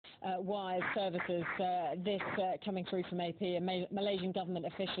wire services. This coming through from AP, a Malaysian government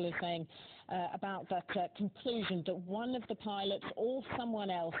official is saying about that conclusion that one of the pilots or someone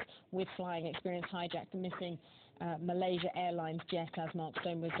else with flying experience hijacked the missing Malaysia Airlines jet, as Mark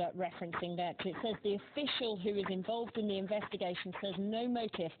Stone was referencing that. It says the official who is involved in the investigation says no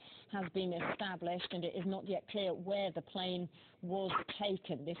motive has been established and it is not yet clear where the plane was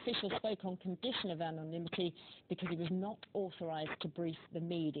taken. The official spoke on condition of anonymity because he was not authorized to brief the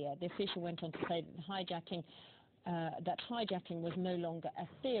media. The official went on to say that hijacking was no longer a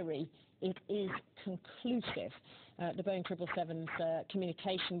theory, it is conclusive. The Boeing 777's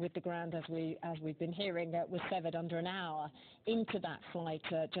communication with the ground, as we've been hearing, was severed under an hour into that flight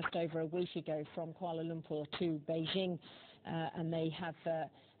just over a week ago from Kuala Lumpur to Beijing. And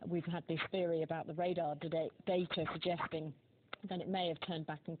we've had this theory about the radar data suggesting then it may have turned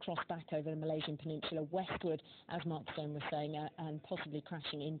back and crossed back over the Malaysian peninsula westward, as Mark Stone was saying, and possibly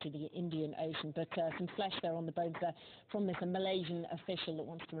crashing into the Indian Ocean. But some flesh there on the bones there from this Malaysian official that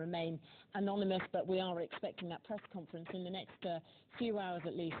wants to remain anonymous. But we are expecting that press conference in the next few hours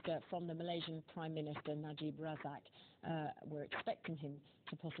at least from the Malaysian Prime Minister, Najib Razak. We're expecting him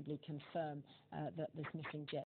to possibly confirm that this missing jet